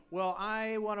Well,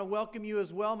 I want to welcome you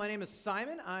as well. My name is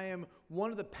Simon. I am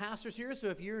one of the pastors here, so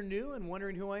if you're new and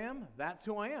wondering who I am, that's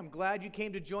who I am. Glad you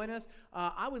came to join us.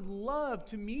 I would love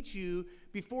to meet you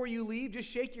before you leave. Just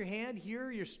shake your hand,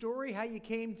 hear your story, how you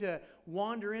came to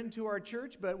wander into our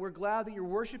church, but we're glad that you're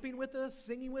worshiping with us,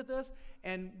 singing with us,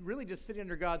 and really just sitting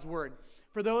under God's Word.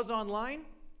 For those online,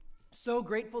 so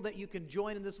grateful that you can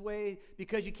join in this way.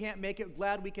 Because you can't make it,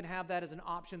 glad we can have that as an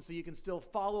option so you can still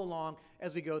follow along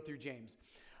as we go through James.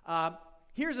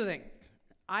 Here's the thing.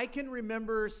 I can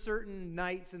remember certain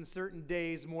nights and certain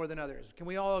days more than others. Can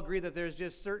we all agree that there's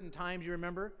just certain times you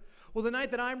remember? Well, the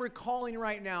night that I'm recalling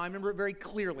right now, I remember it very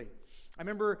clearly. I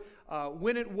remember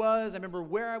when it was. I remember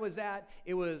where I was at.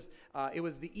 It was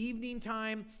the evening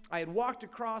time. I had walked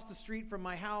across the street from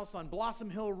my house on Blossom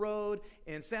Hill Road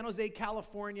in San Jose,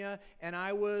 California, and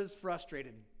I was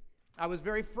frustrated. I was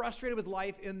very frustrated with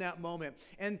life in that moment.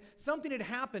 And something had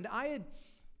happened. I had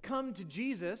come to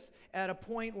Jesus at a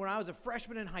point where I was a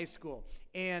freshman in high school,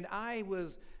 and I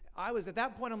was at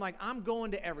that point, I'm like, I'm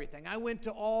going to everything. I went to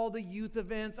all the youth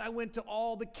events. I went to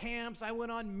all the camps. I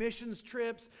went on missions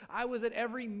trips. I was at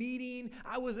every meeting.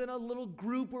 I was in a little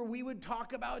group where we would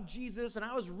talk about Jesus, and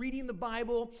I was reading the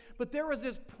Bible. But there was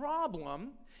this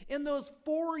problem. In those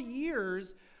 4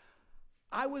 years,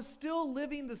 I was still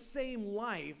living the same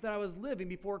life that I was living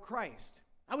before Christ.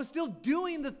 I was still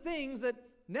doing the things that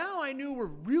now I knew were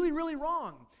really, really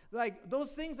wrong. Like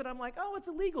those things that I'm like, oh, it's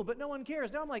illegal, but no one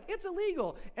cares. Now I'm like, it's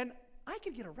illegal, and I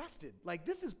could get arrested. Like,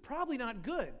 this is probably not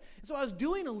good. And so I was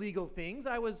doing illegal things.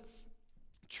 I was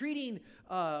treating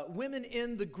women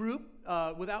in the group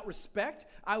without respect.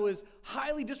 I was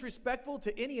highly disrespectful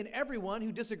to any and everyone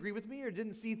who disagreed with me or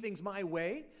didn't see things my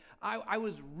way. I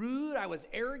was rude. I was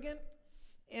arrogant.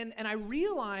 And I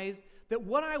realized that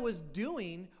what I was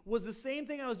doing was the same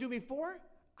thing I was doing before.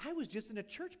 I was just in a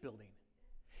church building.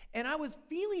 And I was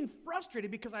feeling frustrated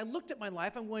because I looked at my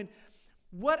life. I'm going,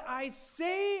 what I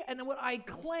say and what I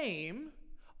claim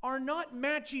are not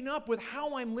matching up with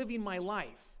how I'm living my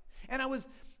life. And I was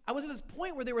at this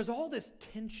point where there was all this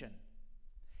tension.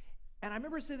 And I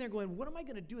remember sitting there going, what am I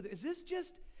going to do with it? Is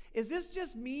this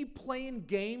just me playing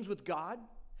games with God?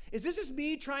 Is this just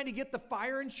me trying to get the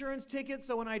fire insurance ticket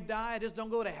so when I die I just don't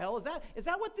go to hell? Is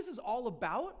that what this is all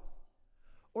about?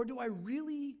 Or do I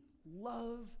really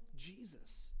love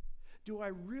Jesus? Do I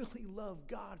really love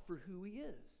God for who he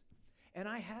is? And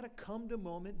I had a come to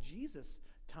moment Jesus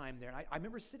time there. And I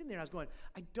remember sitting there and I was going,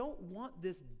 I don't want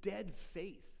this dead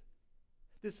faith.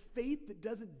 This faith that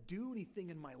doesn't do anything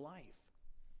in my life.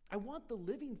 I want the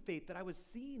living faith that I was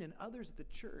seeing in others at the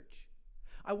church.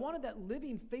 I wanted that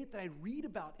living faith that I read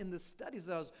about in the studies as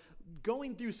I was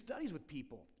going through studies with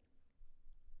people.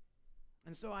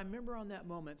 And so I remember on that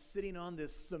moment sitting on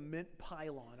this cement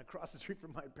pylon across the street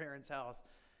from my parents' house,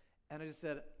 and I just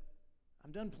said,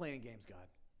 I'm done playing games, God.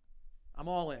 I'm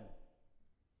all in.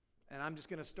 And I'm just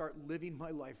going to start living my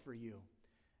life for you.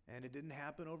 And it didn't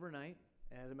happen overnight.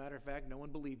 As a matter of fact, no one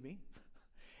believed me.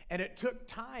 And it took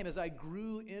time as I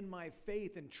grew in my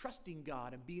faith and trusting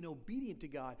God and being obedient to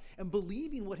God and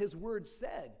believing what his word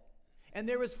said. And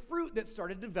there was fruit that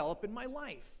started to develop in my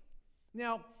life.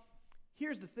 Now,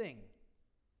 here's the thing.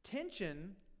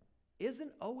 Tension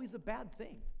isn't always a bad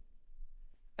thing.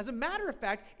 As a matter of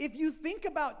fact, if you think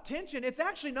about tension, it's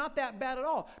actually not that bad at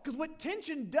all. Because what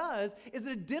tension does is it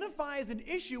identifies an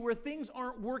issue where things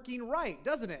aren't working right,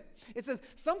 doesn't it? It says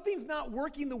something's not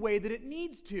working the way that it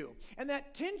needs to. And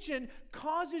that tension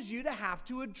causes you to have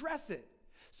to address it.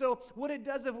 So what it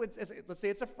does, let's say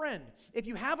it's a friend. If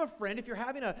you have a friend, if you're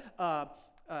having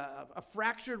a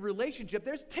fractured relationship,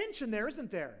 there's tension there, isn't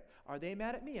there? Are they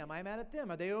mad at me? Am I mad at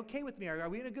them? Are they okay with me? Are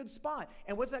we in a good spot?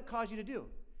 And what's that cause you to do?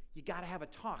 You got to have a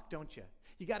talk, don't you?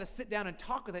 You got to sit down and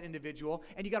talk with that individual,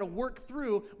 and you got to work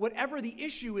through whatever the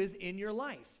issue is in your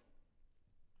life.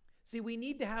 See, we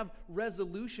need to have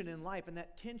resolution in life, and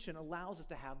that tension allows us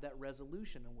to have that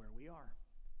resolution in where we are.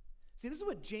 See, this is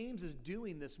what James is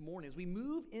doing this morning as we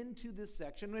move into this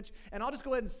section, and I'll just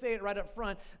go ahead and say it right up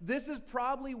front, this is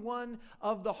probably one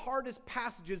of the hardest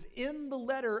passages in the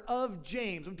letter of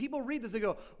James. When people read this, they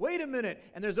go, wait a minute,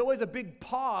 and there's always a big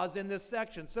pause in this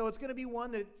section. So it's going to be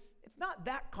one that, it's not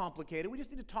that complicated. We just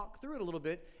need to talk through it a little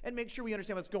bit and make sure we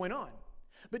understand what's going on.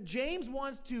 But James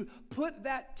wants to put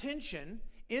that tension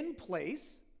in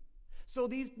place so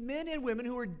these men and women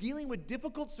who are dealing with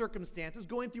difficult circumstances,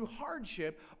 going through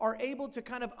hardship, are able to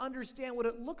kind of understand what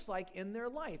it looks like in their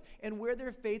life and where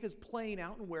their faith is playing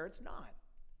out and where it's not.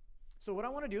 So what I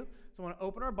want to do is I want to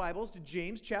open our Bibles to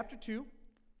James chapter 2.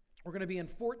 We're going to be in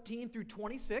 14 through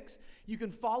 26. You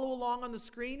can follow along on the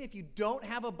screen. If you don't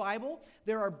have a Bible,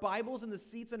 there are Bibles in the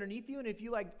seats underneath you. And if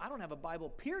you I don't have a Bible,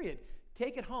 period,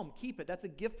 take it home. Keep it. That's a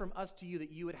gift from us to you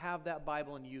that you would have that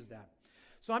Bible and use that.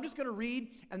 So I'm just going to read,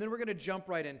 and then we're going to jump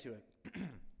right into it.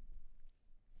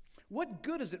 What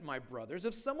good is it, my brothers,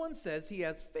 if someone says he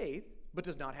has faith but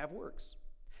does not have works?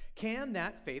 Can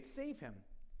that faith save him?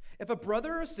 If a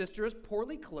brother or sister is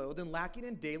poorly clothed and lacking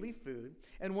in daily food,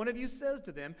 and one of you says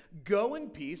to them, "Go in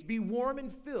peace, be warm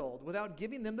and filled," without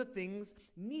giving them the things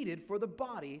needed for the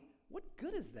body, what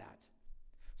good is that?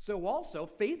 So also,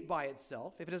 faith by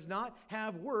itself, if it does not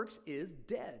have works, is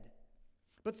dead.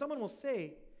 But someone will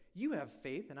say, "You have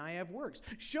faith and I have works.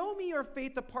 Show me your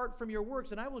faith apart from your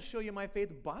works, and I will show you my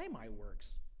faith by my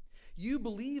works. You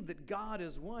believe that God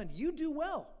is one. You do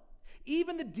well.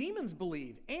 Even the demons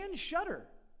believe and shudder.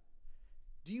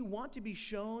 Do you want to be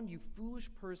shown, you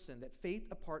foolish person, that faith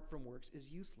apart from works is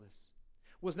useless?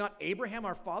 Was not Abraham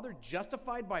our father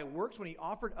justified by works when he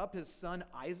offered up his son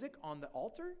Isaac on the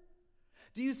altar?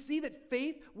 Do you see that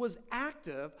faith was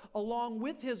active along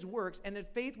with his works, and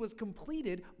that faith was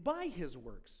completed by his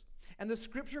works? And the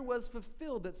scripture was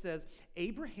fulfilled that says,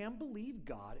 Abraham believed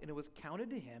God, and it was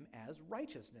counted to him as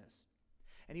righteousness.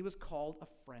 And he was called a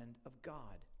friend of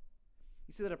God.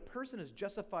 You see that a person is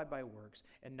justified by works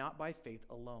and not by faith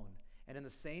alone. And in the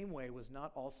same way was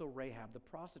not also Rahab the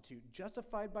prostitute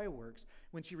justified by works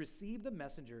when she received the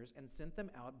messengers and sent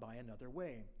them out by another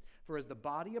way? For as the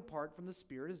body apart from the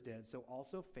spirit is dead, so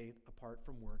also faith apart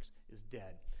from works is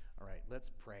dead. All right, let's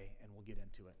pray and we'll get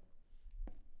into it.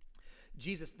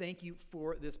 Jesus, thank you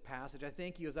for this passage. I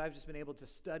thank you as I've just been able to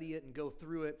study it and go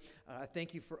through it. I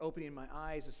thank you for opening my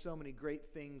eyes to so many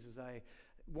great things as I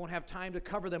won't have time to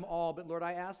cover them all, but Lord,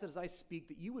 I ask that as I speak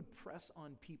that you would press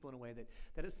on people in a way that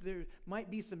there might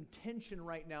be some tension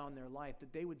right now in their life,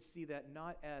 that they would see that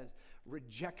not as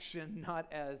rejection,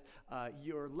 not as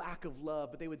your lack of love,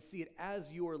 but they would see it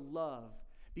as your love,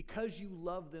 because you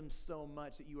love them so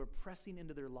much that you are pressing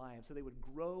into their lives so they would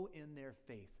grow in their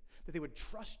faith, that they would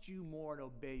trust you more and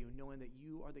obey you, knowing that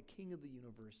you are the King of the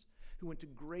universe who went to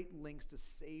great lengths to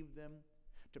save them,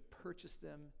 to purchase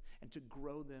them, and to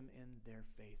grow them in their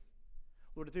faith.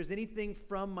 Lord, if there's anything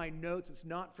from my notes that's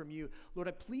not from you,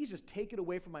 Lord, please just take it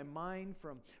away from my mind,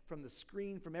 from the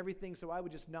screen, from everything, so I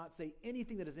would just not say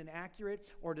anything that is inaccurate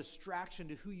or distraction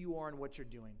to who you are and what you're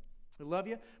doing. I love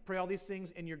you. Pray all these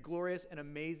things in your glorious and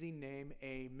amazing name.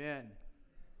 Amen.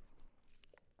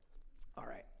 All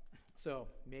right. So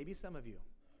maybe some of you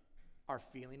are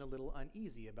feeling a little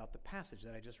uneasy about the passage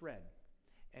that I just read.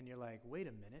 And you're like, wait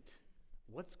a minute.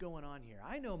 What's going on here?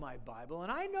 I know my Bible,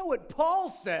 and I know what Paul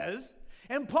says,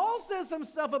 and Paul says some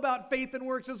stuff about faith and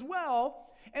works as well,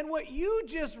 and what you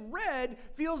just read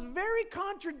feels very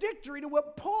contradictory to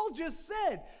what Paul just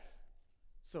said.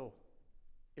 So,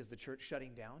 is the church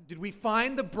shutting down? Did we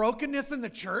find the brokenness in the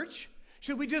church?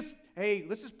 Should we just, hey,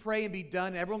 let's just pray and be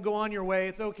done. Everyone go on your way.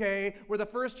 It's okay. We're the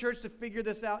first church to figure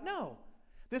this out. No,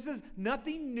 this is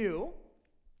nothing new.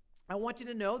 I want you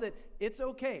to know that it's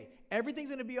okay. Everything's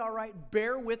going to be all right.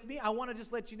 Bear with me. I want to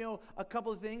just let you know a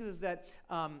couple of things is that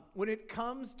when it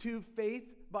comes to faith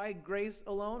by grace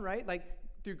alone, right? Like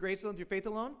through grace alone, through faith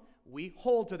alone, we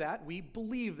hold to that. We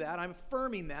believe that. I'm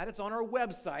affirming that. It's on our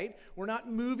website. We're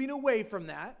not moving away from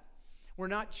that. We're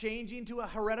not changing to a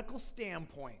heretical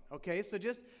standpoint, okay? So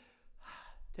just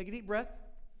take a deep breath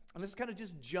and let's kind of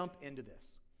just jump into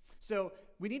this. So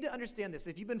we need to understand this.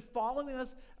 If you've been following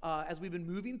us as we've been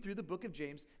moving through the book of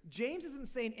James, James isn't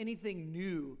saying anything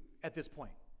new at this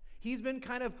point. He's been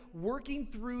kind of working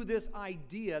through this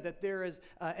idea that there is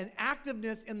an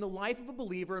activeness in the life of a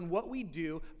believer in what we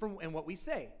do and what we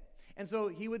say. And so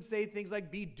he would say things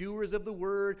like, be doers of the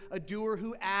word, a doer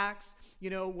who acts. You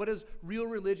know, what is real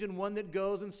religion? One that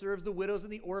goes and serves the widows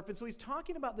and the orphans. So he's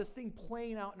talking about this thing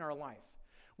playing out in our life.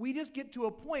 We just get to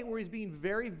a point where he's being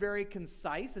very, very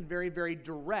concise and very, very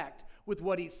direct with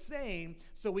what he's saying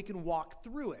so we can walk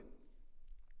through it.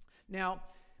 Now,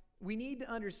 we need to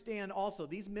understand also,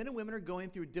 these men and women are going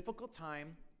through a difficult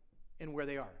time in where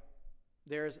they are.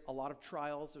 There's a lot of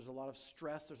trials, there's a lot of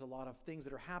stress, there's a lot of things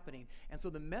that are happening. And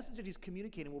so the message that he's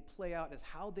communicating will play out as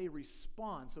how they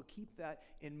respond. So keep that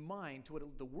in mind to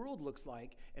what the world looks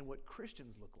like and what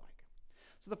Christians look like.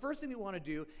 So the first thing we want to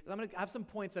do is I'm going to have some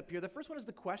points up here. The first one is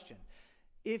the question.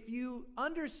 If you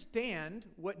understand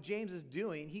what James is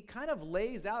doing, he kind of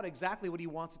lays out exactly what he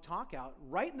wants to talk out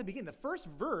right in the beginning. The first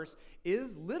verse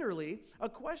is literally a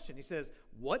question. He says,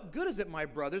 what good is it, my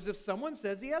brothers, if someone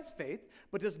says he has faith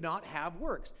but does not have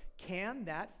works? Can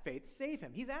that faith save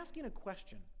him? He's asking a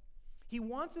question. He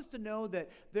wants us to know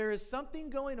that there is something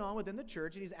going on within the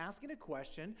church, and he's asking a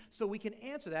question so we can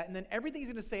answer that. And then everything he's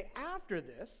going to say after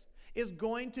this is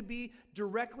going to be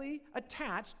directly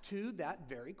attached to that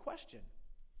very question.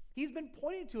 He's been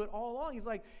pointing to it all along. He's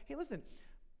like, hey, listen,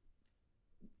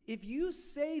 if you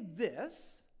say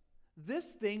this,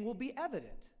 this thing will be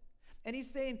evident. And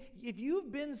he's saying, if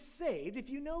you've been saved, if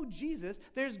you know Jesus,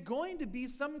 there's going to be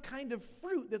some kind of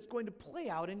fruit that's going to play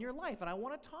out in your life. And I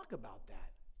want to talk about that.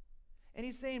 And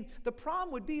he's saying the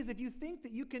problem would be is if you think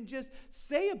that you can just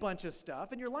say a bunch of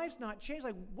stuff and your life's not changed,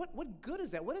 like what good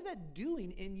is that? What is that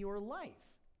doing in your life?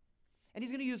 And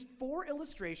he's going to use 4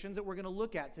 illustrations that we're going to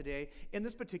look at today in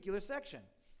this particular section.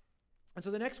 And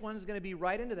so the next one is going to be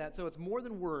right into that. So it's more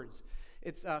than words.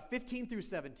 It's 15 through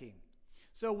 17.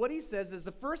 So what he says is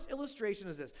the first illustration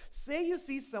is this. Say you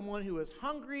see someone who is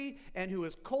hungry and who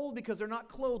is cold because they're not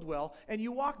clothed well, and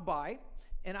you walk by.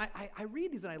 And I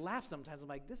read these and I laugh sometimes. I'm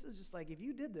like, this is just like, if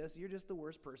you did this, you're just the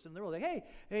worst person in the world. Like,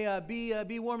 hey,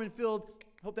 be warm and filled.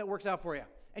 Hope that works out for you.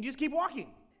 And you just keep walking.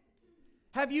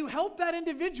 Have you helped that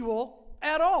individual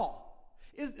at all?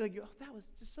 Is like, oh, that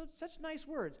was just such nice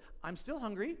words. I'm still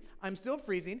hungry. I'm still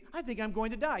freezing. I think I'm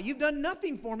going to die. You've done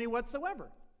nothing for me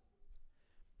whatsoever.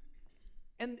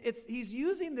 And he's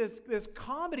using this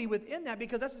comedy within that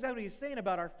because that's exactly what he's saying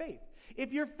about our faith.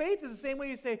 If your faith is the same way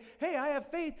you say, hey, I have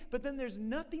faith, but then there's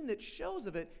nothing that shows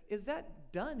of it, is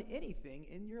that done anything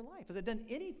in your life? Has it done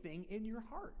anything in your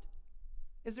heart?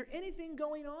 Is there anything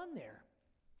going on there?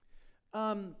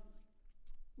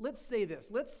 Let's say this.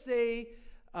 Let's say,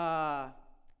 I'm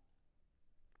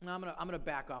gonna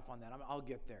back off on that. I'll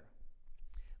get there.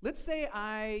 Let's say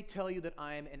I tell you that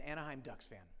I'm an Anaheim Ducks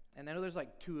fan. And I know there's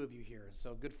like 2 of you here,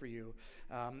 so good for you.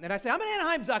 And I say, I'm an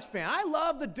Anaheim Ducks fan. I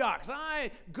love the Ducks.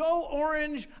 I go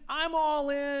orange. I'm all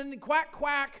in. Quack,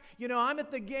 quack. You know, I'm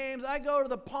at the games. I go to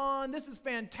the pond. This is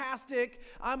fantastic.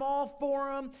 I'm all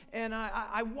for them. And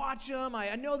I watch them.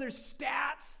 I know their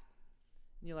stats.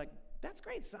 And you're like, that's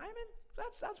great, Simon.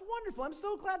 That's wonderful. I'm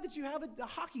so glad that you have a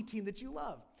hockey team that you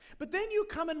love. But then you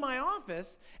come in my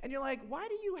office, and you're like, why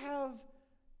do you have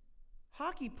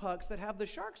hockey pucks that have the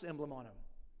Sharks emblem on them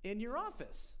in your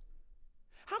office?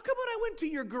 How come when I went to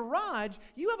your garage,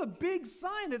 you have a big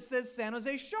sign that says San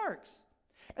Jose Sharks?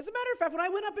 As a matter of fact, when I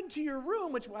went up into your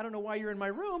room, which I don't know why you're in my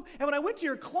room, and when I went to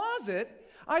your closet,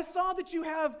 I saw that you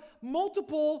have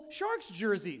multiple Sharks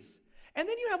jerseys. And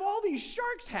then you have all these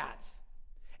Sharks hats.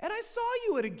 And I saw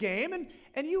you at a game,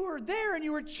 and you were there, and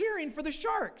you were cheering for the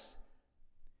Sharks.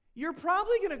 You're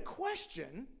probably going to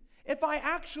question if I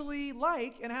actually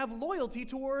like and have loyalty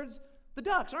towards the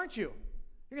Ducks, aren't you?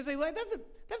 You're going to say, well,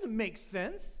 that doesn't make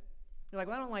sense. You're like,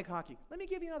 well, I don't like hockey. Let me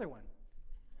give you another one.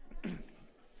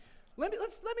 Let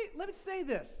me say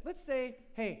this. Let's say,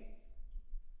 hey,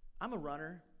 I'm a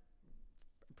runner.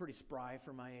 I'm pretty spry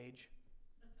for my age.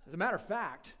 As a matter of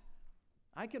fact,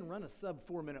 I can run a sub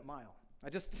 4-minute mile. I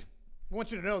just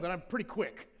want you to know that I'm pretty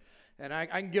quick and I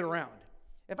can get around.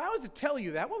 If I was to tell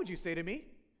you that, what would you say to me?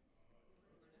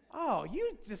 Oh,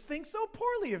 you just think so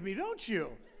poorly of me, don't you?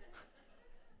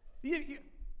 You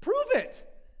prove it.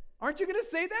 Aren't you going to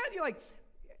say that? You're like,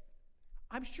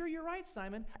 I'm sure you're right,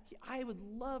 Simon. I would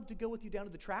love to go with you down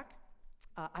to the track.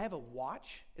 I have a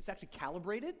watch. It's actually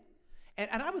calibrated.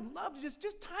 And I would love to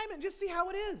just time it and just see how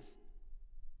it is.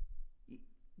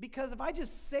 Because if I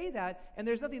just say that and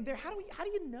there's nothing there, how do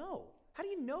you know? How do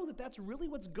you know that that's really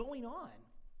what's going on?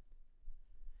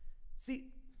 See,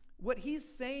 what he's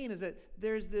saying is that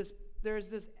there's this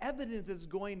evidence that's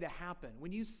going to happen.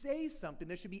 When you say something,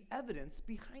 there should be evidence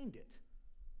behind it.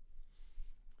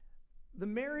 The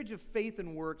marriage of faith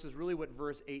and works is really what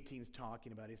verse 18 is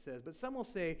talking about. He says, but some will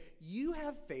say, you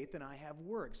have faith and I have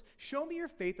works. Show me your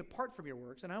faith apart from your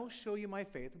works, and I will show you my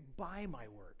faith by my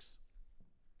works.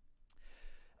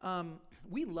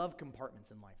 We love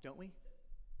compartments in life, don't we?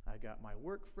 I've got my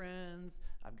work friends,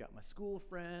 I've got my school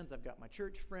friends, I've got my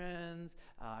church friends,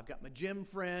 I've got my gym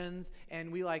friends,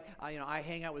 and we I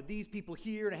hang out with these people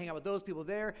here and I hang out with those people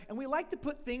there, and we like to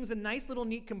put things in nice little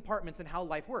neat compartments in how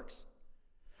life works.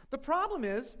 The problem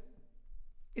is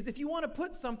if you want to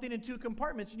put something in 2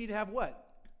 compartments, you need to have what?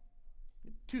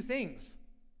 2 things,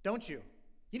 don't you?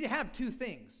 You need to have 2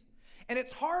 things. And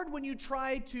it's hard when you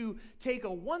try to take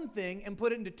a one thing and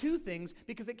put it into 2 things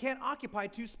because it can't occupy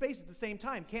 2 spaces at the same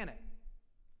time, can it?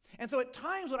 And so at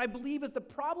times what I believe is the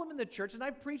problem in the church, and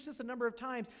I've preached this a number of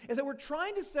times, is that we're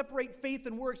trying to separate faith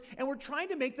and works, and we're trying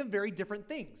to make them very different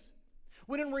things.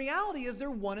 When in reality is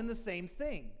they're one and the same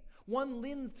thing. One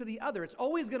lends to the other. It's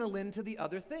always going to lend to the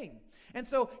other thing. And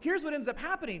so here's what ends up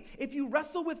happening. If you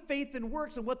wrestle with faith and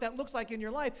works and what that looks like in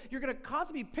your life, you're going to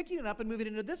constantly be picking it up and moving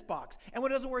it into this box. And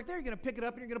when it doesn't work there, you're going to pick it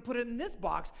up and you're going to put it in this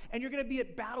box. And you're going to be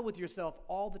at battle with yourself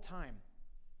all the time.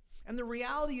 And the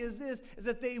reality is this, is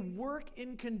that they work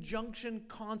in conjunction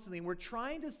constantly. And we're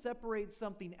trying to separate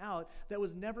something out that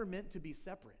was never meant to be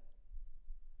separate.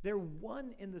 They're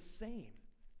one and the same.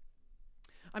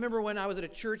 I remember when I was at a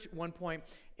church at one point,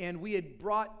 and we had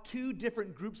brought two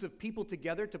different groups of people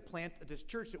together to plant this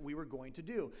church that we were going to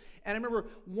do. And I remember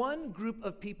one group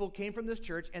of people came from this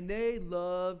church, and they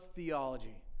love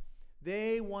theology.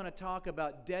 They want to talk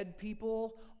about dead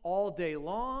people all day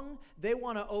long. They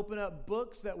want to open up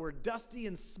books that were dusty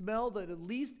and smelled that at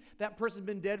least that person's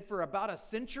been dead for about a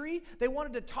century. They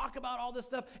wanted to talk about all this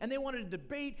stuff, and they wanted to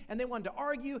debate, and they wanted to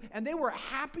argue, and they were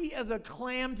happy as a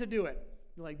clam to do it.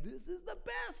 They're like, this is the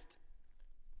best.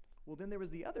 Well, then there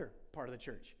was the other part of the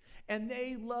church. And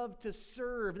they loved to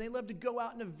serve, and they loved to go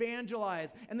out and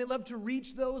evangelize, and they loved to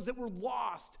reach those that were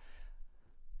lost.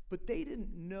 But they didn't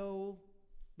know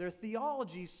their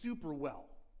theology super well.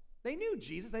 They knew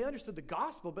Jesus, they understood the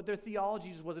gospel, but their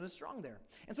theology just wasn't as strong there.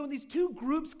 And so when these two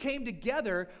groups came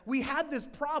together, we had this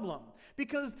problem.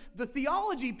 Because the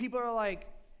theology people are like,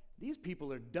 these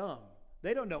people are dumb.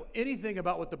 They don't know anything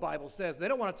about what the Bible says. They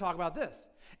don't want to talk about this.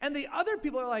 And the other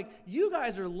people are like, you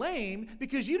guys are lame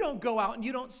because you don't go out and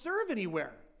you don't serve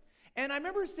anywhere. And I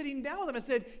remember sitting down with them and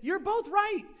said, you're both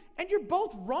right and you're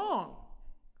both wrong.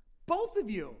 Both of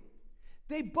you.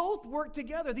 They both work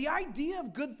together. The idea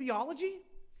of good theology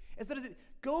is that as it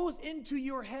goes into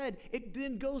your head, it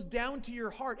then goes down to your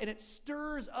heart and it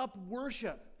stirs up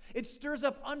worship. It stirs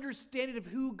up understanding of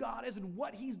who God is and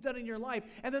what he's done in your life.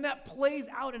 And then that plays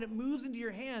out and it moves into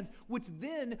your hands, which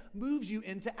then moves you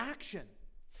into action.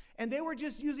 And they were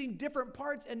just using different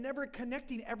parts and never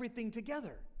connecting everything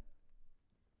together.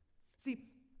 See,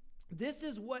 this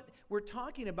is what we're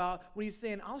talking about when he's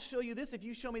saying, I'll show you this if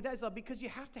you show me that. It's because you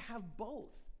have to have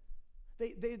both.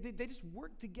 They just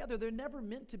work together. They're never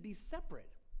meant to be separate.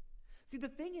 See, the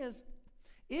thing is,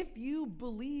 if you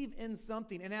believe in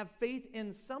something and have faith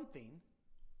in something,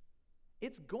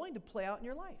 it's going to play out in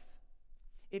your life.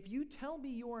 If you tell me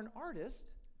you're an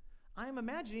artist, I'm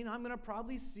imagining I'm going to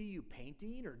probably see you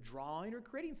painting or drawing or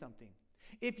creating something.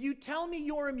 If you tell me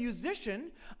you're a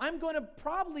musician, I'm going to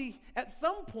probably at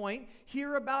some point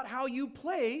hear about how you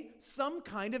play some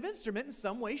kind of instrument in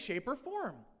some way, shape, or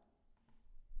form.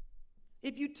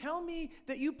 If you tell me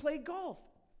that you play golf,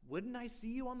 wouldn't I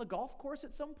see you on the golf course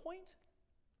at some point?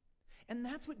 And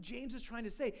that's what James is trying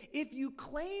to say. If you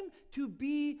claim to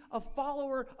be a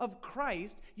follower of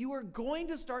Christ, you are going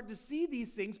to start to see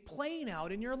these things playing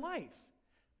out in your life.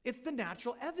 It's the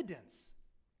natural evidence.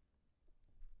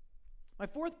 My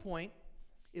fourth point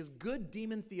is good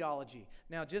demon theology.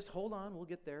 Now, just hold on. We'll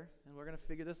get there, and we're going to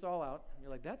figure this all out. And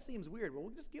you're like, that seems weird. Well,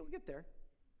 we'll get there.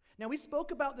 Now, we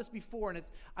spoke about this before, and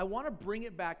I want to bring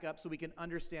it back up so we can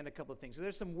understand a couple of things. So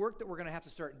there's some work that we're going to have to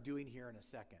start doing here in a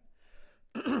second.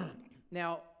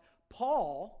 Now,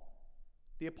 Paul,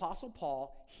 the Apostle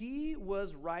Paul, he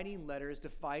was writing letters to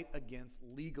fight against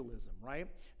legalism, right?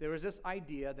 There was this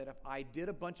idea that if I did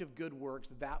a bunch of good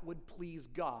works, that would please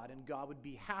God, and God would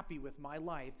be happy with my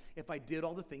life if I did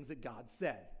all the things that God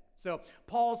said. So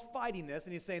Paul's fighting this,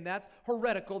 and he's saying that's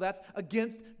heretical, that's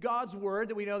against God's word,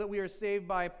 that we know that we are saved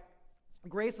by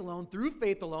grace alone, through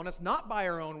faith alone, it's not by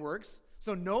our own works,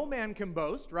 so no man can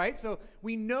boast, right? So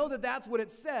we know that that's what it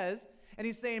says. And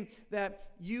he's saying that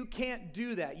you can't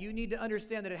do that. You need to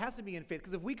understand that it has to be in faith.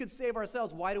 Because if we could save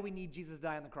ourselves, why do we need Jesus to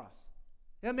die on the cross?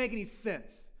 It doesn't make any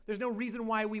sense. There's no reason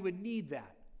why we would need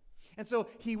that. And so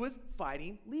he was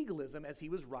fighting legalism as he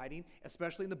was writing,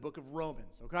 especially in the book of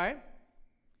Romans, okay?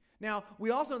 Now,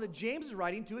 we also know that James is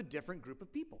writing to a different group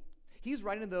of people. He's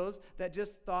writing to those that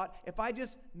just thought, if I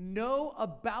just know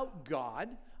about God,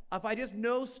 if I just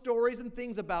know stories and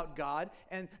things about God,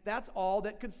 and that's all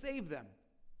that could save them.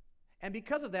 And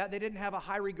because of that, they didn't have a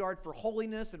high regard for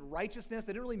holiness and righteousness.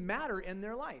 They didn't really matter in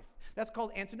their life. That's called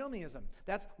antinomianism.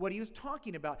 That's what he was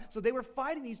talking about. So they were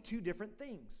fighting these two different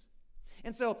things.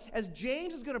 And so as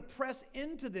James is going to press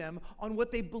into them on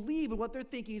what they believe and what they're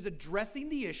thinking, he's addressing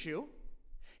the issue.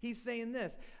 He's saying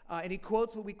this, and he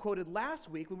quotes what we quoted last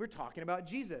week when we were talking about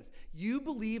Jesus. You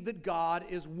believe that God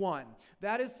is one.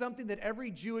 That is something that every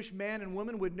Jewish man and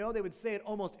woman would know. They would say it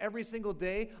almost every single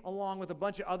day along with a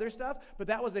bunch of other stuff, but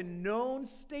that was a known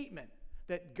statement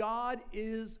that God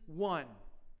is one.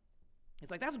 It's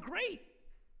like, that's great.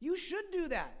 You should do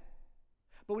that.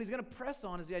 But what he's going to press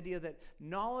on is the idea that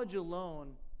knowledge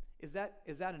alone, is that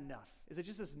enough? Is it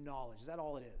just this knowledge? Is that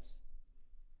all it is?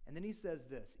 And then he says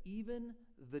this, even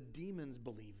the demons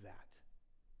believe that.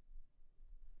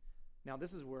 Now,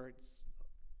 this is where it's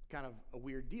kind of a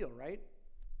weird deal, right?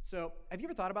 So, have you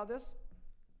ever thought about this?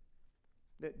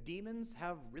 That demons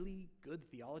have really good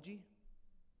theology?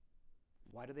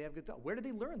 Why do they have good theology? Where do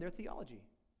they learn their theology?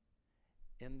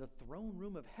 In the throne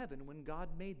room of heaven when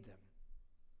God made them.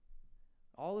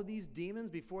 All of these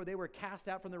demons, before they were cast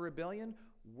out from the rebellion,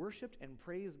 worshiped and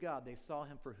praised God. They saw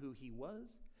him for who he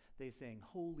was. They sang,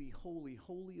 holy, holy,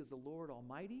 holy is the Lord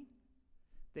Almighty.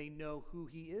 They know who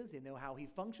he is. They know how he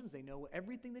functions. They know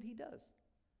everything that he does.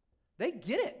 They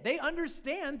get it. They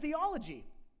understand theology.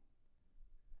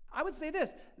 I would say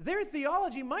this, their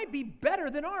theology might be better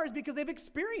than ours because they've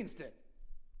experienced it.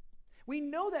 We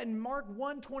know that in Mark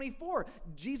 1:24,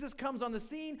 Jesus comes on the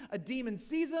scene, a demon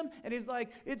sees him, and he's like,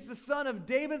 it's the Son of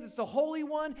David, it's the Holy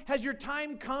One. Has your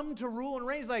time come to rule and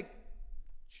reign? He's like,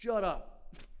 shut up.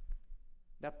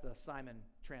 That's the Simon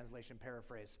translation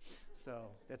paraphrase. So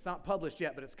it's not published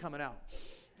yet, but it's coming out.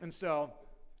 And so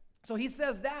he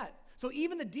says that. So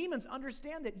even the demons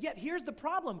understand that. Yet here's the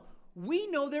problem. We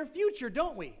know their future,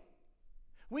 don't we?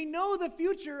 We know the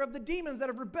future of the demons that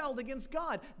have rebelled against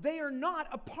God. They are not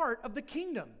a part of the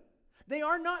kingdom. They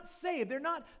are not saved. They're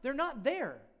not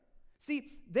there.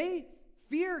 See, they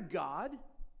fear God.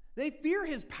 They fear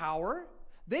his power.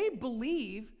 They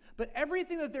believe, but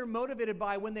everything that they're motivated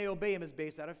by when they obey him is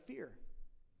based out of fear.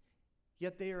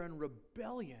 Yet they are in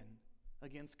rebellion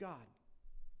against God.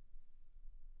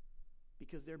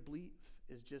 Because their belief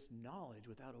is just knowledge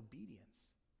without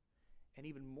obedience. And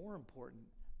even more important,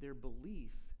 their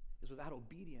belief is without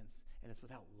obedience and it's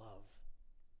without love.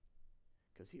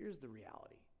 Because here's the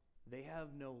reality. They have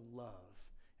no love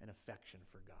and affection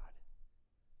for God.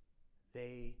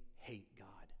 They hate God.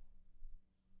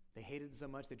 They hated him so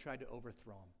much they tried to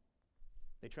overthrow him.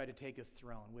 They tried to take his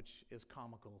throne, which is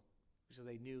comical. So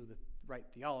they knew the right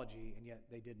theology, and yet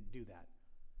they didn't do that.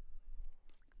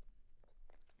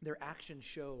 Their actions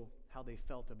show how they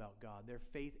felt about God. Their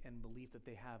faith and belief that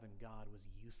they have in God was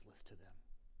useless to them.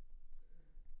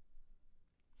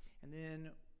 And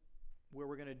then where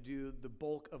we're going to do the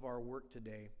bulk of our work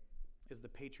today is the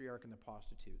patriarch and the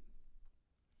prostitute.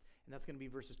 And that's going to be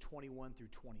verses 21 through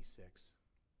 26.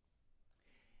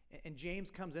 And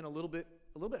James comes in a little bit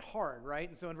hard, right?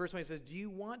 And so in verse 1 he says, do you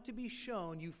want to be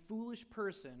shown, you foolish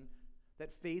person,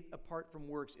 that faith apart from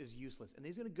works is useless? And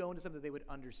he's going to go into something that they would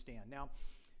understand. Now,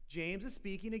 James is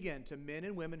speaking again to men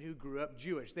and women who grew up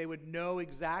Jewish. They would know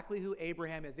exactly who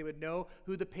Abraham is. They would know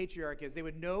who the patriarch is. They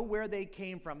would know where they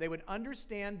came from. They would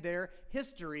understand their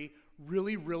history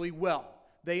really, really well.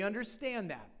 They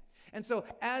understand that. And so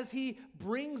as he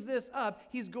brings this up,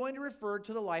 he's going to refer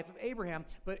to the life of Abraham.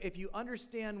 But if you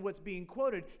understand what's being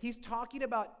quoted, he's talking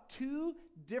about two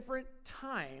different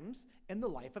times in the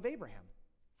life of Abraham.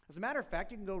 As a matter of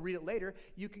fact, you can go read it later.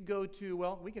 You can go to,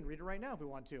 well, we can read it right now if we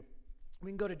want to. We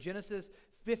can go to Genesis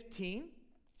 15,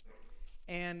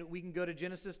 and we can go to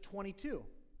Genesis 22.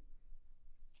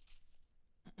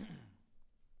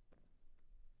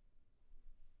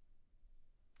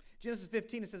 Genesis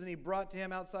 15, it says, and he brought to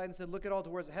him outside and said, look at all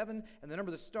towards heaven and the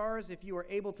number of the stars, if you are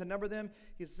able to number them.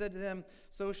 He said to them,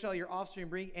 so shall your offspring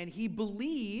be. And he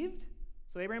believed,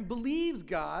 so Abraham believes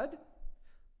God,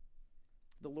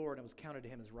 the Lord, and was counted to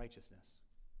him as righteousness,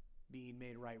 being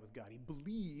made right with God. He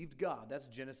believed God. That's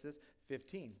Genesis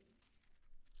 15.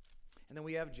 And then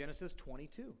we have Genesis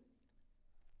 22.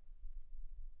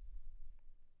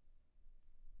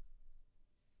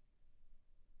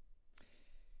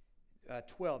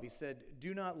 12, he said,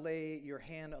 do not lay your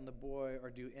hand on the boy or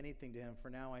do anything to him, for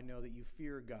now I know that you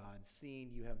fear God,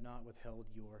 seeing you have not withheld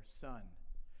your son.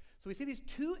 So we see these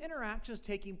two interactions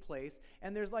taking place,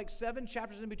 and there's like 7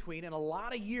 chapters in between and a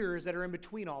lot of years that are in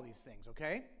between all these things,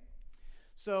 okay?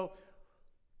 So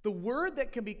the word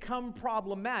that can become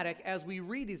problematic as we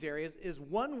read these areas is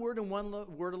one word and one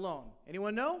word alone.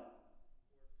 Anyone know?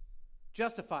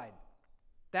 Justified.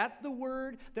 That's the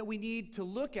word that we need to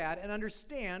look at and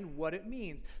understand what it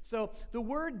means. So the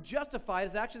word justified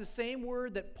is actually the same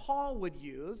word that Paul would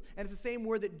use, and it's the same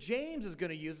word that James is going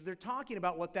to use as they're talking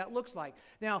about what that looks like.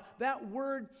 Now, that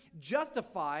word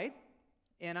justified,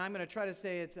 and I'm going to try to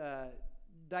say it's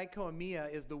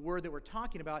dikoimia is the word that we're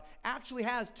talking about, actually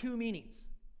has 2 meanings.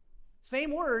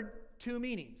 Same word, 2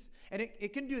 meanings. And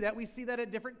it can do that. We see that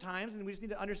at different times, and we just need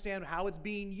to understand how it's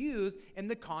being used in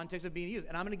the context of being used.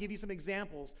 And I'm going to give you some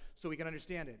examples so we can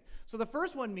understand it. So the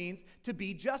first one means to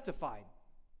be justified.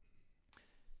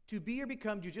 To be or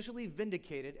become judicially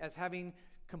vindicated as having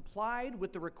complied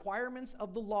with the requirements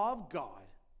of the law of God.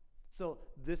 So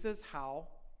this is how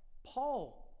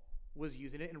Paul was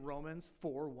using it in Romans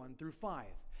 4, 1 through 5.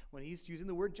 When he's using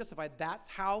the word justified, that's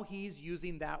how he's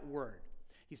using that word.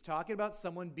 He's talking about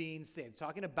someone being saved. He's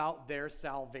talking about their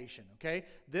salvation, okay?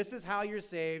 This is how you're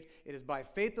saved. It is by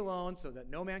faith alone, so that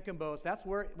no man can boast. That's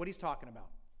what he's talking about.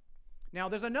 Now,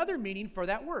 there's another meaning for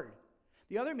that word.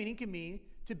 The other meaning can mean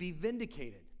to be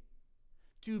vindicated,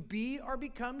 to be or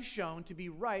become shown to be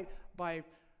right by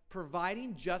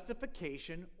providing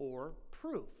justification or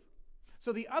proof.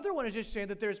 So the other one is just saying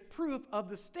that there's proof of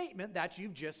the statement that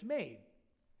you've just made.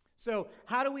 So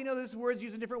how do we know this word's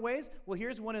used in different ways? Well,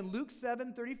 here's one in Luke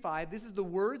 7:35. This is the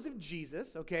words of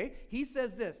Jesus, okay? He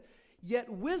says this,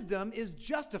 "Yet wisdom is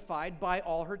justified by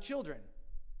all her children."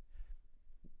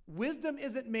 Wisdom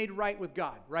isn't made right with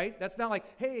God, right? That's not like,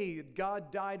 hey,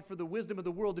 God died for the wisdom of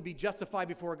the world to be justified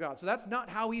before God. So that's not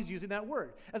how he's using that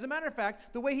word. As a matter of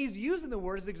fact, the way he's using the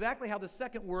word is exactly how the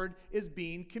second word is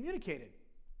being communicated.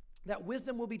 That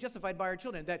wisdom will be justified by our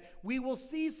children, that we will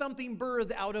see something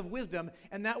birthed out of wisdom,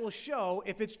 and that will show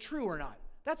if it's true or not.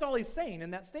 That's all he's saying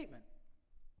in that statement.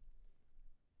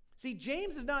 See,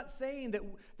 James is not saying that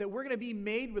we're going to be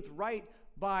made with right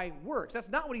by works. That's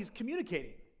not what he's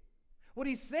communicating. What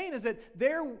he's saying is that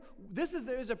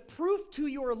there's a proof to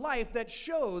your life that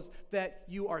shows that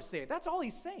you are saved. That's all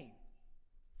he's saying.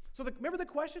 So remember the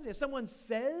question? If someone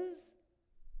says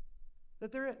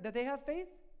that they have faith,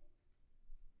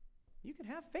 you can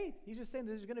have faith. He's just saying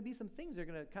there's going to be some things that are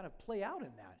going to kind of play out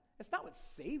in that. That's not what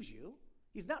saves you.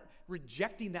 He's not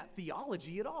rejecting that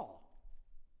theology at all.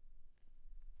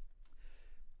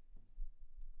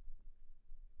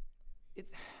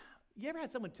 You ever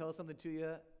had someone tell something to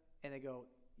you and they go,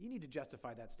 you need to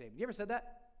justify that statement? You ever said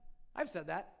that? I've said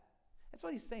that. That's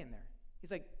what he's saying there. He's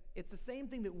like, it's the same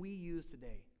thing that we use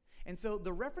today. And so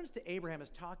the reference to Abraham is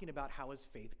talking about how his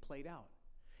faith played out.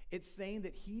 It's saying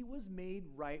that he was made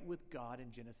right with God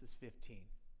in Genesis 15.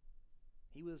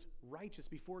 He was righteous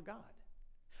before God.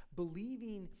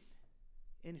 Believing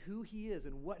in who he is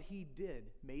and what he did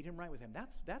made him right with him.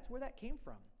 That's where that came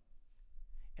from.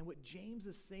 And what James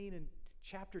is saying in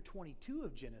chapter 22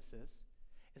 of Genesis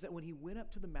is that when he went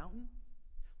up to the mountain,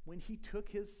 when he took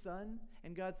his son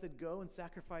and God said, go and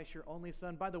sacrifice your only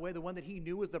son, by the way, the one that he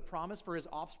knew was the promise for his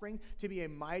offspring to be a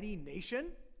mighty nation,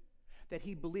 that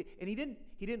he believed. And he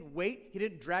didn't wait. He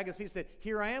didn't drag his feet. He said,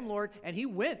 here I am, Lord. And he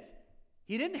went.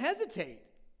 He didn't hesitate.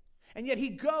 And yet he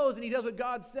goes and he does what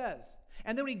God says.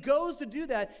 And then when he goes to do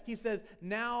that, he says,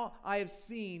 now I have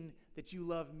seen that you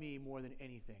love me more than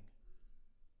anything.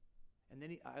 And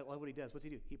then I love what he does. What's he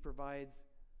do? He provides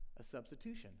a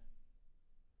substitution.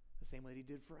 The same way that he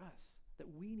did for us. That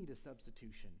we need a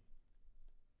substitution.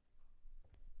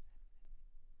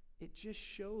 It just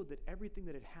showed that everything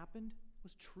that had happened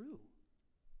was true.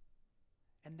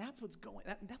 And that's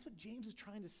what James is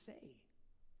trying to say.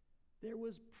 There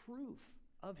was proof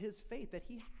of his faith that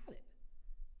he had it.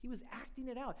 He was acting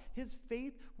it out. His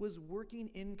faith was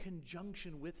working in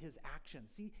conjunction with his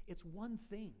actions. See, it's one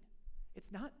thing.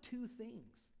 It's not two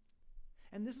things.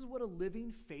 And this is what a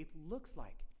living faith looks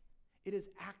like. It is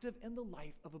active in the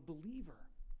life of a believer.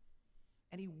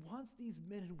 And he wants these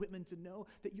men and women to know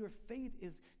that your faith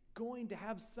is going to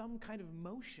have some kind of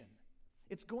motion.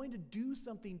 It's going to do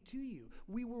something to you.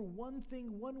 We were one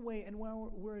thing one way, and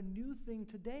we're a new thing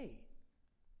today.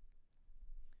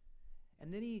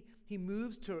 And then he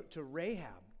moves to Rahab.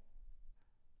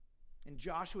 In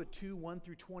Joshua 2, 1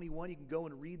 through 21, you can go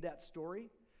and read that story.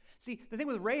 See, the thing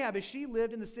with Rahab is she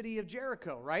lived in the city of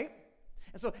Jericho, right?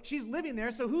 And so she's living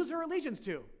there, so who's her allegiance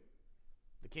to?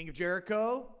 The king of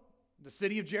Jericho, the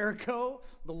city of Jericho,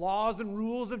 the laws and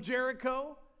rules of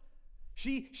Jericho.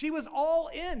 She was all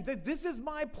in. That this is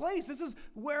my place. This is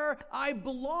where I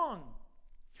belong.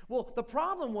 Well, the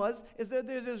problem is that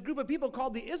there's this group of people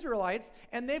called the Israelites,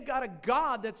 and they've got a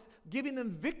God that's giving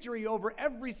them victory over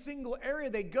every single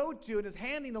area they go to and is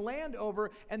handing the land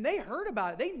over, and they heard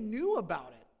about it. They knew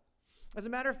about it. As a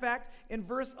matter of fact, in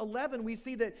verse 11, we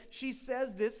see that she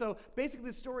says this. So basically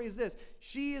the story is this.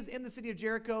 She is in the city of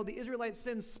Jericho. The Israelites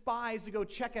send spies to go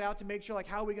check it out to make sure, like,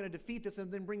 how are we going to defeat this and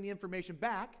then bring the information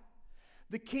back.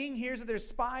 The king hears that there's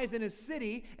spies in his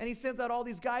city, and he sends out all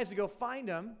these guys to go find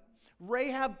them.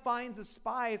 Rahab finds the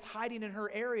spies hiding in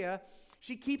her area.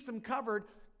 She keeps them covered,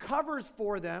 covers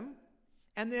for them,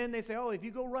 and then they say, oh, if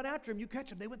you go run after them, you catch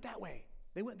them. They went that way.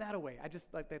 They went that way. I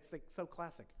just, like, that's like so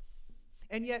classic.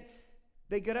 And yet,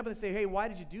 they get up and they say, hey, why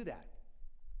did you do that?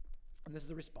 And this is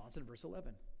the response in verse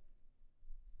 11.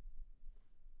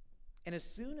 And as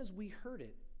soon as we heard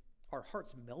it, our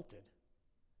hearts melted.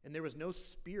 And there was no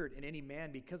spirit in any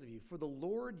man because of you. For the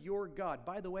Lord your God,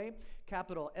 by the way,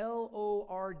 capital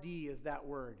Lord is that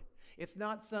word. It's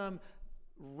not some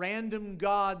random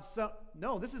God.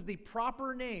 No, this is the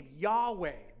proper name,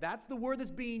 Yahweh. That's the word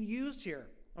that's being used here,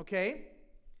 okay?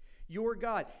 Your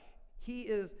God. He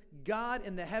is God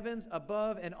in the heavens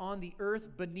above and on the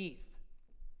earth beneath.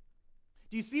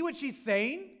 Do you see what she's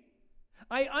saying?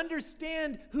 I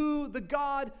understand who the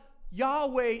God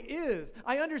Yahweh is.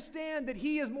 I understand that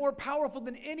he is more powerful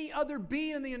than any other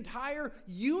being in the entire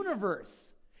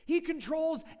universe. He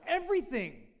controls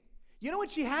everything. You know what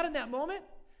she had in that moment?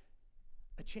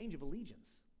 A change of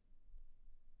allegiance.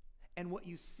 And what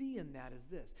you see in that is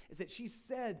this, is that she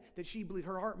said that she believed,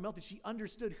 her heart melted, she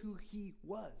understood who he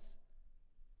was.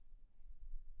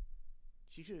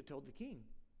 She should have told the king.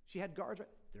 She had guards,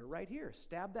 they're right here.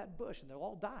 Stab that bush and they'll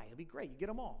all die. It'll be great. You get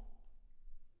them all.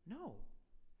 No.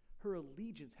 Her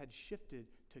allegiance had shifted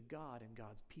to God and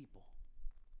God's people.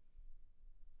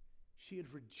 She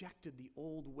had rejected the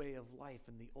old way of life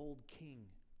and the old king,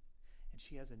 and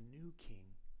she has a new king.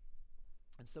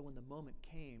 And so when the moment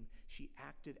came, she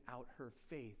acted out her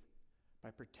faith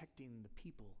by protecting the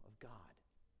people of God.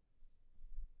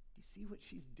 Do you see what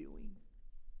she's doing?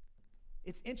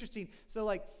 It's interesting. So,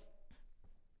 like,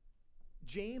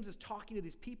 James is talking to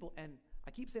these people, and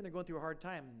I keep saying they're going through a hard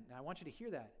time, and I want you to hear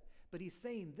that. But he's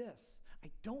saying this: I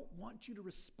don't want you to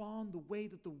respond the way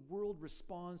that the world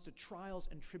responds to trials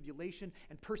and tribulation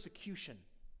and persecution.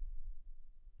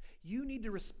 You need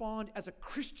to respond as a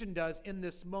Christian does in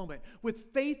this moment,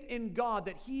 with faith in God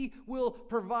that he will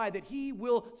provide, that he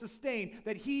will sustain,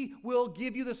 that he will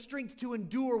give you the strength to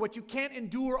endure what you can't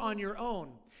endure on your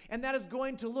own. And that is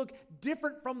going to look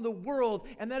different from the world.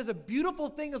 And that is a beautiful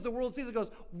thing as the world sees it. Goes,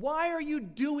 why are you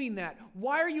doing that?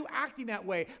 Why are you acting that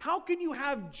way? How can you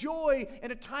have joy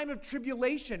in a time of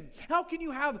tribulation? How can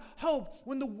you have hope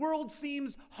when the world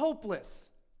seems hopeless?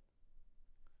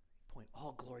 Point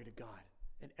all glory to God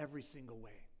in every single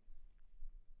way.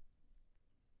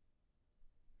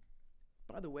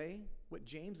 By the way, what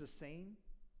James is saying,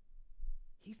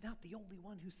 he's not the only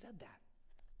one who said that.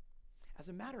 As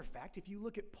a matter of fact, if you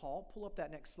look at Paul, pull up that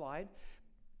next slide.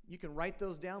 You can write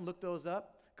those down, look those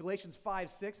up. Galatians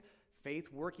 5:6,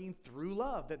 faith working through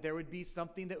love, that there would be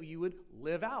something that you would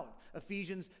live out.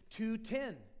 Ephesians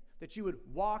 2:10, that you would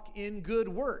walk in good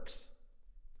works.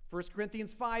 1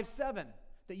 Corinthians 5:7,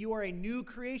 that you are a new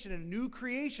creation, and a new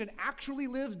creation actually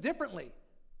lives differently.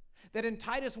 That in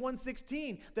Titus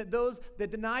 1:16, that those that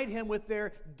denied him with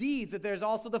their deeds, that there's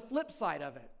also the flip side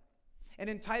of it. And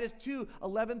in Titus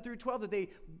 2:11 through 12, that they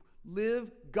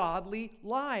live godly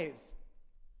lives.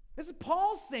 This is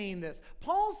Paul saying this.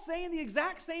 Paul's saying the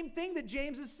exact same thing that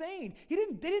James is saying. They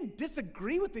didn't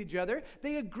disagree with each other.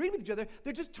 They agreed with each other.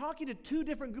 They're just talking to two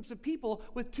different groups of people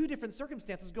with two different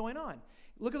circumstances going on.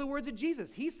 Look at the words of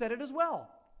Jesus. He said it as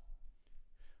well.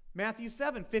 Matthew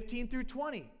 7:15 through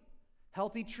 20.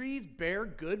 Healthy trees bear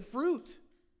good fruit.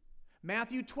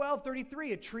 Matthew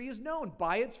 12:33. A tree is known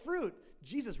by its fruit.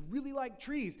 Jesus really liked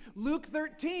trees. Luke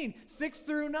 13:6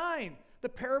 through 9. The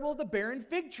parable of the barren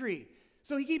fig tree.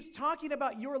 So he keeps talking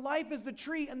about your life as the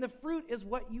tree, and the fruit is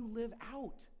what you live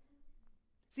out.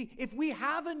 See, if we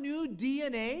have a new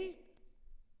DNA,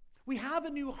 we have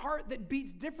a new heart that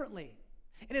beats differently.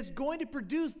 And it's going to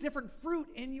produce different fruit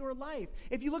in your life.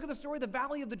 If you look at the story of the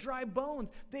Valley of the Dry Bones,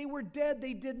 they were dead,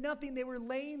 they did nothing, they were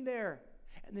laying there.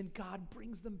 And then God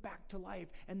brings them back to life,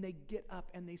 and they get up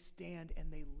and they stand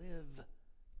and they live.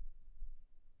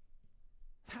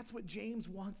 That's what James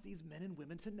wants these men and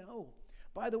women to know.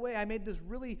 By the way, I made this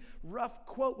really rough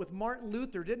quote with Martin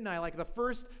Luther, didn't I? Like the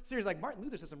first series, like Martin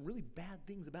Luther said some really bad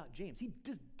things about James. He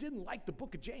just didn't like the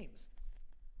book of James.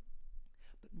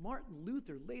 But Martin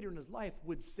Luther later in his life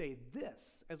would say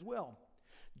this as well.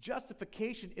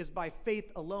 Justification is by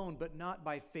faith alone, but not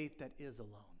by faith that is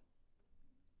alone.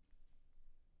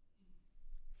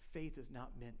 Faith is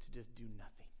not meant to just do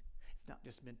nothing. It's not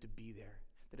just meant to be there.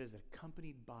 That is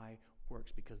accompanied by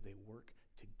works because they work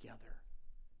together.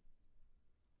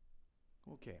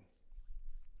 Okay,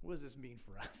 what does this mean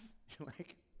for us? You're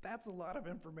like, that's a lot of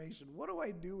information. What do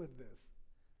I do with this?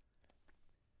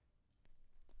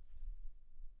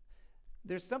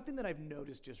 There's something that I've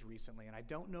noticed just recently, and I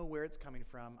don't know where it's coming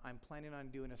from. I'm planning on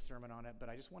doing a sermon on it, but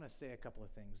I just want to say a couple of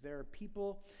things. There are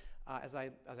people, as I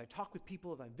talk with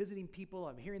people, as I'm visiting people,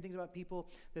 I'm hearing things about people,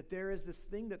 that there is this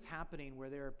thing that's happening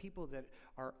where there are people that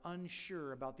are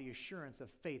unsure about the assurance of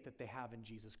faith that they have in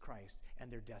Jesus Christ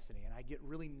and their destiny. And I get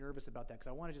really nervous about that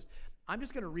because I'm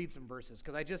just going to read some verses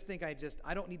because I just think I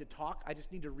don't need to talk. I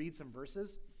just need to read some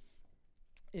verses.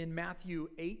 In Matthew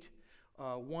 8,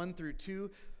 1 through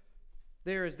 2,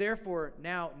 there is therefore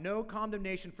now no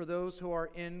condemnation for those who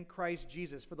are in Christ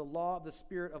Jesus, for the law of the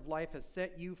Spirit of life has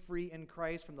set you free in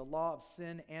Christ from the law of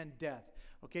sin and death.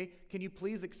 Okay? Can you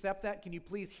please accept that? Can you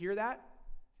please hear that?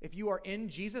 If you are in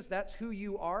Jesus, that's who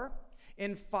you are.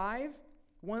 In 5,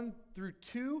 1 through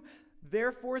 2,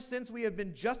 therefore, since we have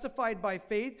been justified by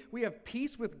faith, we have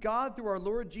peace with God through our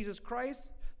Lord Jesus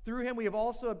Christ. Through him we have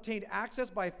also obtained access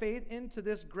by faith into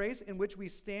this grace in which we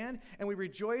stand, and we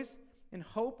rejoice in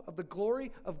hope of the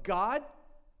glory of God.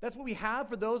 That's what we have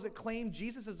for those that claim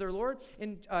Jesus as their Lord.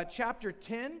 In chapter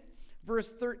 10,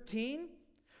 verse 13,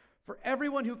 for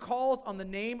everyone who calls on the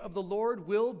name of the Lord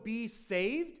will be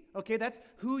saved. Okay, that's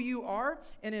who you are.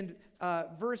 And in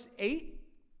verse 8,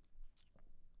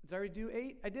 did I already do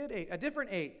 8? I did 8. A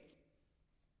different 8.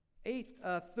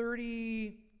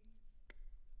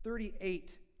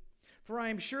 38. For I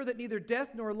am sure that neither death,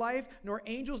 nor life, nor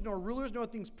angels, nor rulers, nor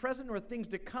things present, nor things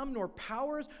to come, nor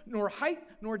powers, nor height,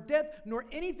 nor depth, nor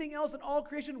anything else in all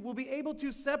creation will be able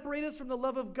to separate us from the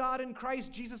love of God in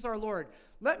Christ Jesus our Lord.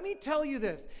 Let me tell you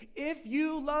this. If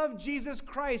you love Jesus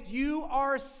Christ, you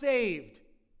are saved.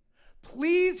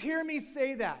 Please hear me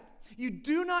say that. You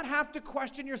do not have to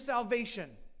question your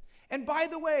salvation. And by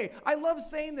the way, I love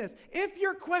saying this. If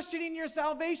you're questioning your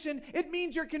salvation, it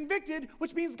means you're convicted,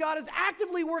 which means God is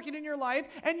actively working in your life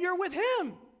and you're with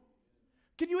him.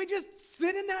 Can you just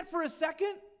sit in that for a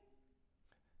second?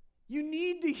 You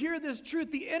need to hear this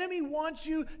truth. The enemy wants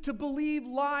you to believe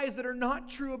lies that are not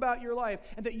true about your life,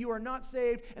 and that you are not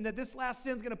saved, and that this last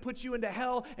sin is going to put you into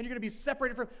hell, and you're going to be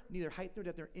separated from neither height nor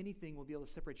depth nor anything will be able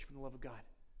to separate you from the love of God.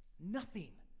 Nothing.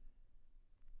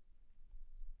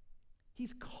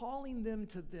 He's calling them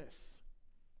to this,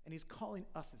 and he's calling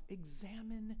us to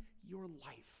examine your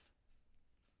life.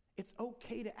 It's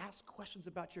okay to ask questions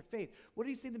about your faith. What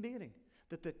did he say in the beginning?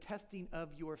 That the testing of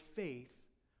your faith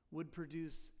would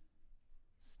produce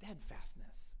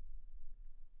steadfastness.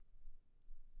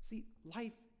 See,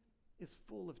 life is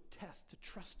full of tests to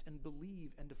trust and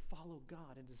believe and to follow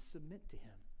God and to submit to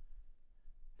him.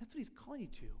 That's what he's calling you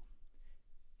to.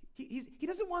 He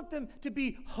doesn't want them to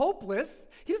be hopeless.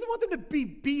 He doesn't want them to be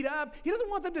beat up. He doesn't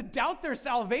want them to doubt their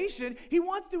salvation. He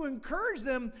wants to encourage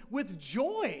them with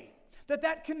joy.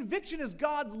 That conviction is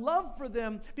God's love for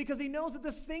them, because he knows that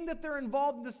this thing that they're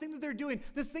involved in, this thing that they're doing,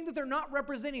 this thing that they're not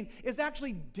representing is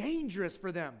actually dangerous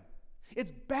for them.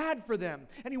 It's bad for them.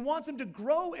 And he wants them to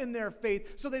grow in their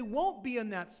faith so they won't be in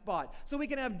that spot. So we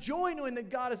can have joy knowing that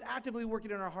God is actively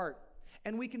working in our heart.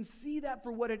 And we can see that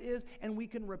for what it is, and we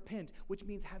can repent, which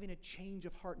means having a change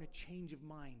of heart and a change of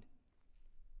mind.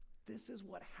 This is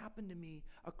what happened to me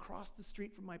across the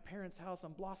street from my parents' house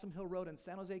on Blossom Hill Road in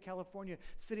San Jose, California,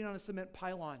 sitting on a cement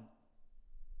pylon.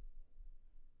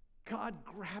 God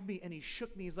grabbed me and he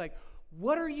shook me. He's like,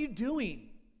 what are you doing?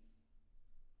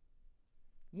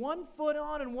 1 foot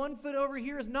on and 1 foot over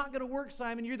here is not going to work,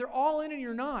 Simon. You're either all in and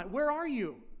you're not. Where are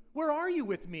you? Where are you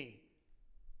with me?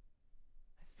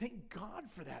 Thank God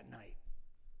for that night.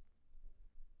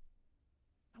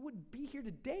 I wouldn't be here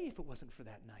today if it wasn't for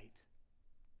that night.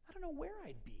 I don't know where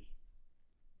I'd be.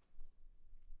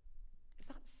 It's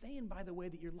not saying, by the way,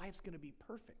 that your life's going to be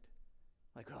perfect.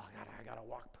 Like, oh, I got to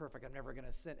walk perfect. I'm never going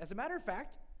to sin. As a matter of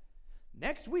fact,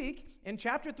 next week in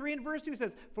chapter 3 and verse 2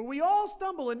 says, for we all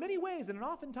stumble in many ways and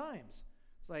oftentimes.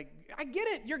 It's like, I get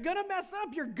it. You're going to mess up.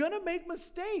 You're going to make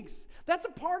mistakes. That's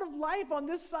a part of life on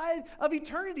this side of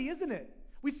eternity, isn't it?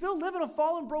 We still live in a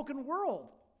fallen, broken world.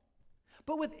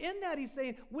 But within that, he's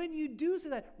saying, when you do say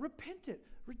that, repent it,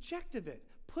 reject of it,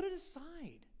 put it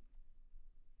aside.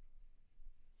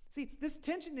 See, this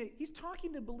tension, he's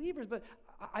talking to believers, but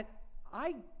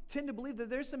I tend to believe that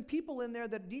there's some people in there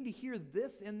that need to hear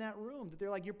this in that room, that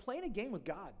they're like, you're playing a game with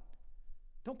God.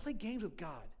 Don't play games with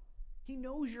God. He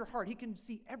knows your heart. He can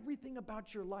see everything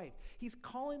about your life. He's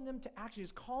calling them to action.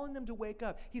 He's calling them to wake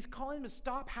up. He's calling them to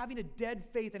stop having a dead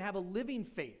faith and have a living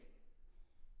faith.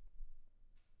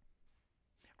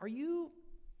 Are you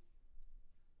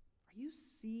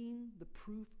seeing the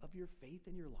proof of your faith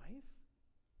in your life?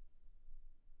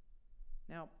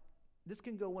 Now, this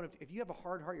can go one of, if you have a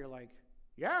hard heart, you're like,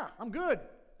 yeah, I'm good.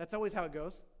 That's always how it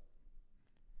goes.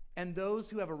 And those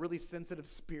who have a really sensitive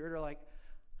spirit are like,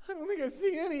 I don't think I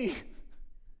see any.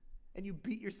 And you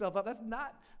beat yourself up. That's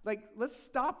not, like, let's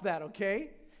stop that,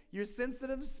 okay? Your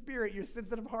sensitive spirit, your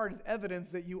sensitive heart is evidence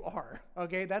that you are,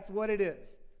 okay? That's what it is.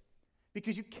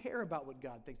 Because you care about what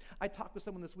God thinks. I talked with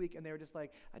someone this week, and they were just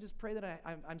like, I just pray that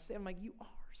I'm saved. I'm like, you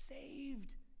are saved.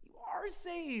 You are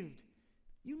saved.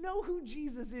 You know who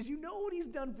Jesus is. You know what he's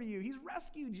done for you. He's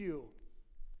rescued you.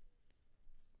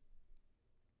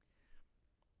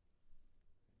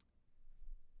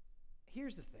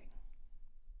 Here's the thing.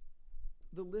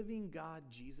 The living God,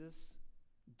 Jesus,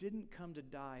 didn't come to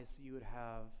die so you would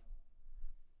have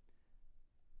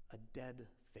a dead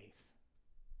faith.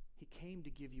 He came to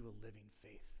give you a living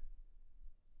faith.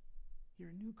 You're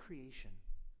a new creation.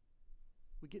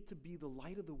 We get to be the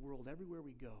light of the world everywhere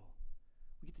we go.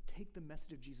 We get to take the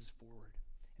message of Jesus forward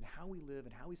and how we live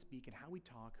and how we speak and how we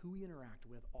talk, who we interact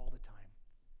with all the time.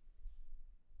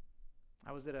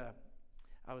 I was at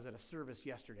a service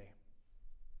yesterday,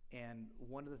 and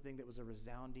one of the things that was a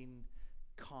resounding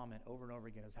comment over and over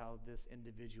again is how this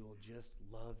individual just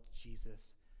loved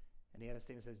Jesus. And he had a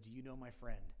statement that says, "Do you know my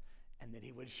friend?" And that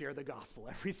he would share the gospel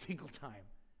every single time.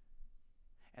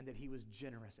 And that he was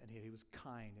generous, and he was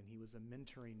kind, and he was a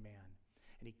mentoring man,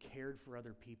 and he cared for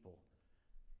other people.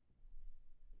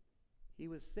 He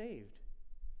was saved,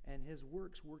 and his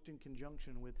works worked in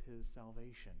conjunction with his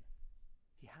salvation.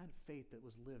 He had faith that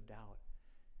was lived out.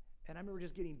 And I remember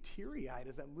just getting teary-eyed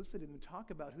as I'm listening to him talk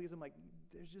about who he is. I'm like,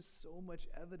 there's just so much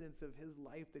evidence of his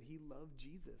life that he loved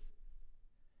Jesus.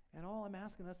 And all I'm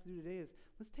asking us to do today is,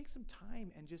 let's take some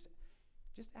time and just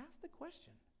ask the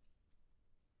question.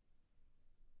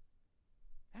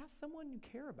 Ask someone you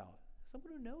care about,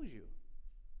 someone who knows you.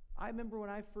 I remember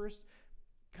when I first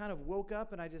kind of woke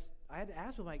up and I had to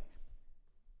ask them, like,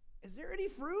 is there any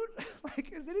fruit?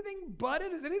 Like, is anything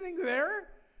budded? Is anything there?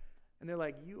 And they're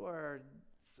like, you are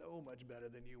so much better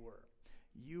than you were.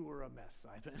 You were a mess,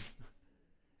 Simon.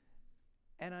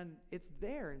 And it's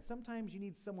there, and sometimes you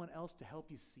need someone else to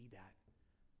help you see that.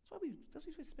 That's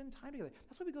why we spend time together.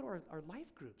 That's why we go to our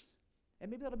life groups.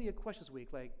 And maybe that'll be a question this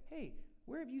week, like, hey,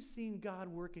 where have you seen God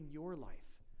work in your life?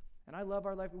 And I love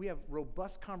our life. We have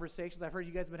robust conversations. I've heard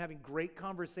you guys have been having great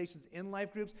conversations in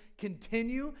life groups.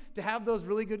 Continue to have those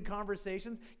really good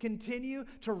conversations. Continue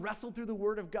to wrestle through the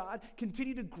Word of God.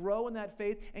 Continue to grow in that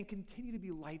faith, and continue to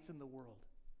be lights in the world.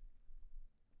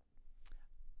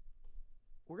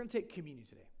 We're going to take communion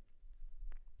today.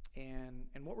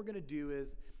 And what we're going to do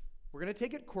is we're going to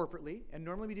take it corporately, and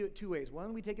normally we do it two ways.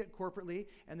 One, we take it corporately,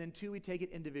 and then two, we take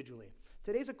it individually.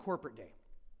 Today's a corporate day.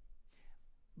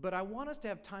 But I want us to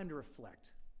have time to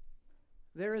reflect.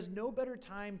 There is no better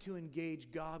time to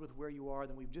engage God with where you are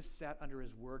than we've just sat under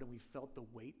His Word and we felt the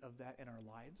weight of that in our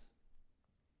lives.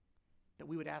 That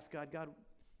we would ask God,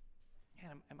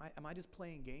 man, am I just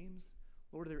playing games?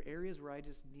 Lord, are there areas where I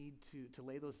just need to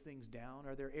lay those things down?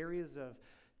 Are there areas of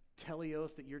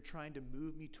teleos that you're trying to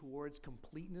move me towards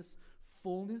completeness,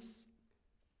 fullness?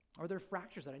 Are there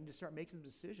fractures that I need to start making some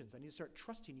decisions? I need to start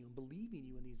trusting you and believing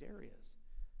you in these areas.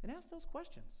 And ask those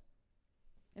questions.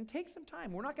 And take some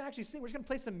time. We're not going to actually sing. We're just going to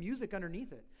play some music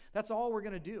underneath it. That's all we're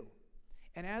going to do.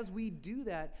 And as we do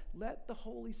that, let the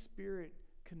Holy Spirit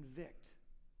convict.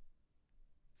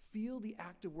 Feel the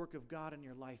active work of God in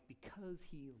your life because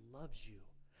He loves you,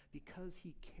 because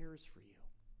He cares for you.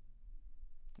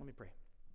 Let me pray.